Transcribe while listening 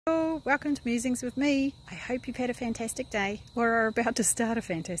Hello, welcome to Musings with me. I hope you've had a fantastic day or are about to start a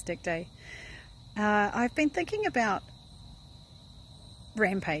fantastic day. I've been thinking about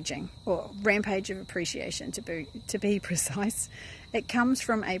rampaging, or Rampage of Appreciation to be precise. It comes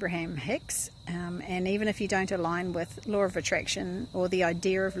from Abraham Hicks, and even if you don't align with law of attraction or the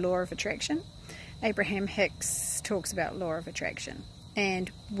idea of law of attraction, Abraham Hicks talks about law of attraction.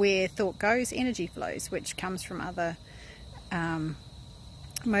 And where thought goes, energy flows, which comes from other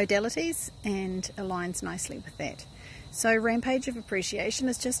modalities and aligns nicely with that. So Rampage of Appreciation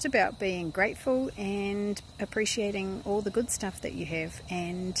is just about being grateful and appreciating all the good stuff that you have,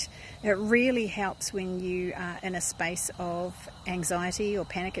 and it really helps when you are in a space of anxiety or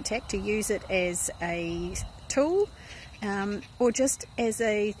panic attack to use it as a tool or just as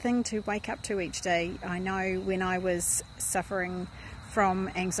a thing to wake up to each day. I know when I was suffering from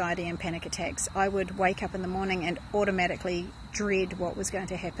anxiety and panic attacks, I would wake up in the morning and automatically dread what was going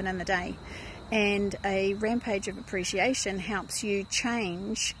to happen in the day. And a Rampage of Appreciation helps you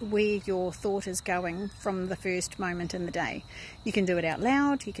change where your thought is going from the first moment in the day. You can do it out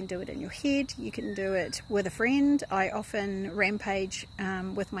loud, you can do it in your head, you can do it with a friend. I often rampage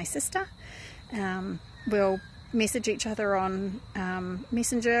with my sister. We'll message each other on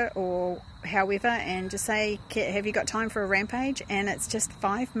Messenger or however and just say, have you got time for a rampage? And it's just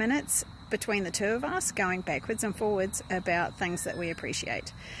 5 minutes between the two of us going backwards and forwards about things that we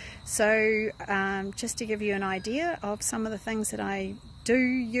appreciate. So just to give you an idea of some of the things that I do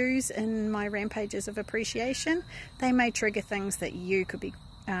use in my Rampages of Appreciation, they may trigger things that you could be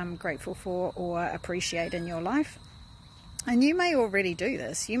grateful for or appreciate in your life. And you may already do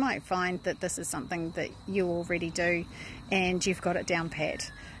this. You might find that this is something that you already do and you've got it down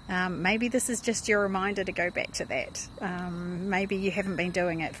pat. Maybe this is just your reminder to go back to that. Maybe you haven't been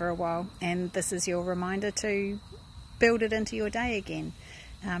doing it for a while and this is your reminder to build it into your day again.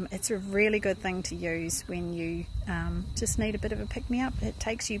 It's a really good thing to use when you just need a bit of a pick-me-up. It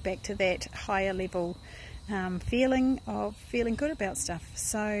takes you back to that higher level feeling of feeling good about stuff.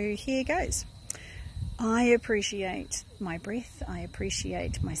 So here goes. I appreciate my breath, I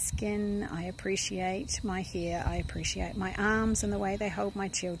appreciate my skin, I appreciate my hair, I appreciate my arms and the way they hold my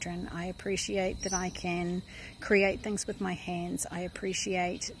children. I appreciate that I can create things with my hands. I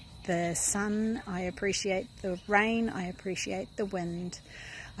appreciate the sun, I appreciate the rain, I appreciate the wind.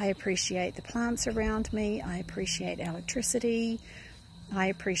 I appreciate the plants around me, I appreciate electricity. I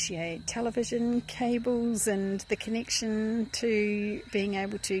appreciate television cables and the connection to being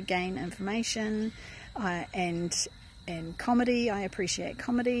able to gain information. And comedy, I appreciate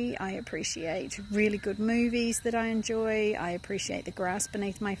comedy. I appreciate really good movies that I enjoy. I appreciate the grass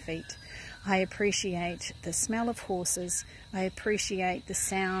beneath my feet. I appreciate the smell of horses. I appreciate the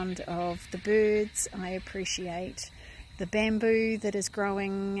sound of the birds. I appreciate the bamboo that is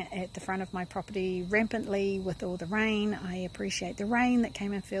growing at the front of my property rampantly with all the rain. I appreciate the rain that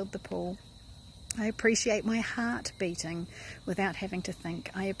came and filled the pool. I appreciate my heart beating without having to think.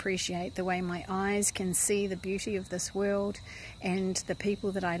 I appreciate the way my eyes can see the beauty of this world and the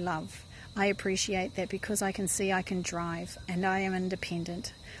people that I love. I appreciate that because I can see I can drive and I am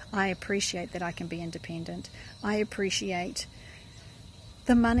independent. I appreciate that I can be independent. I appreciate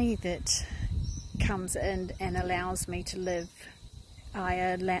the money that comes in and allows me to live.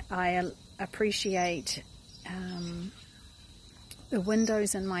 I appreciate the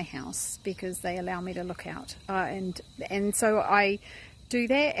windows in my house because they allow me to look out, and so I do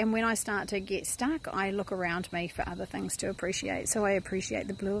that. And when I start to get stuck, I look around me for other things to appreciate. So I appreciate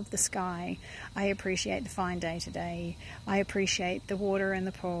the blue of the sky, I appreciate the fine day today, I appreciate the water in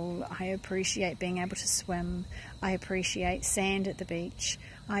the pool, I appreciate being able to swim, I appreciate sand at the beach,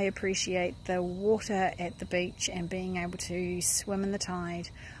 I appreciate the water at the beach and being able to swim in the tide.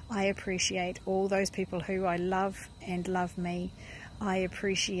 I appreciate all those people who I love and love me. I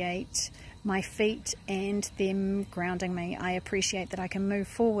appreciate my feet and them grounding me. I appreciate that I can move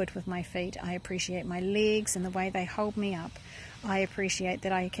forward with my feet. I appreciate my legs and the way they hold me up. I appreciate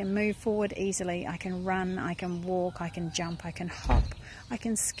that I can move forward easily. I can run, I can walk, I can jump, I can hop, I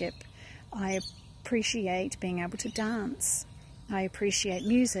can skip. I appreciate being able to dance. I appreciate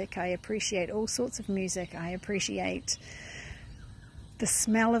music. I appreciate all sorts of music. I appreciate the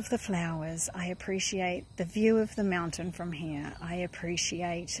smell of the flowers. I appreciate the view of the mountain from here. I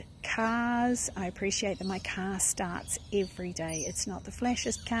appreciate cars. I appreciate that my car starts every day. It's not the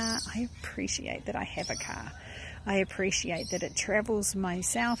flashiest car. I appreciate that I have a car. I appreciate that it travels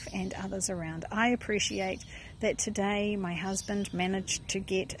myself and others around. I appreciate that today my husband managed to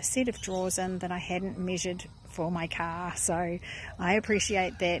get a set of drawers in that I hadn't measured for my car. So I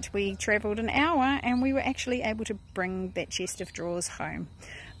appreciate that we travelled an hour and we were actually able to bring that chest of drawers home.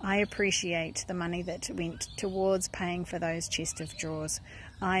 I appreciate the money that went towards paying for those chest of drawers.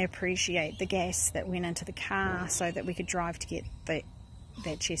 I appreciate the gas that went into the car so that we could drive to get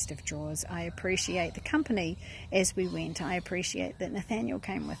that chest of drawers. I appreciate the company as we went. I appreciate that Nathaniel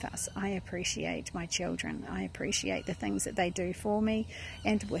came with us. I appreciate my children. I appreciate the things that they do for me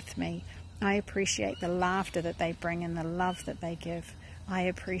and with me. I appreciate the laughter that they bring and the love that they give. I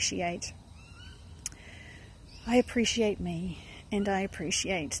appreciate me, and I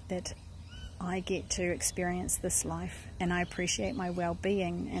appreciate that I get to experience this life, and I appreciate my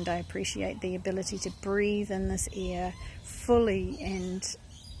well-being, and I appreciate the ability to breathe in this air fully and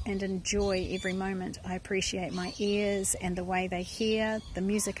enjoy every moment. I appreciate my ears and the way they hear, the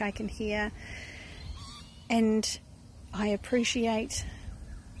music I can hear, and I appreciate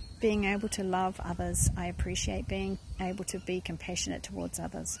being able to love others. I appreciate being able to be compassionate towards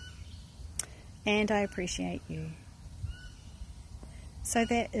others, and I appreciate you. So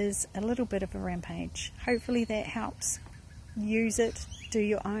that is a little bit of a rampage. Hopefully that helps. Use it, do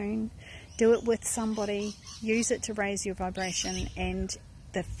your own, do it with somebody, use it to raise your vibration and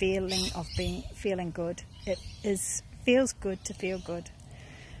the feeling of feeling good. It feels good to feel good.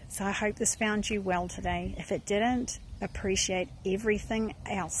 So I hope this found you well today. If it didn't, appreciate everything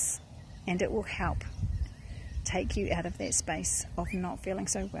else, and it will help take you out of that space of not feeling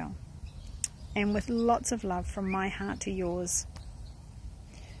so well. And with lots of love from my heart to yours,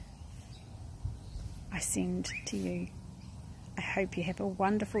 I send to you. I hope you have a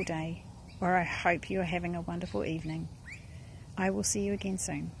wonderful day, or I hope you are having a wonderful evening. I will see you again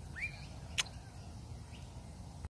soon.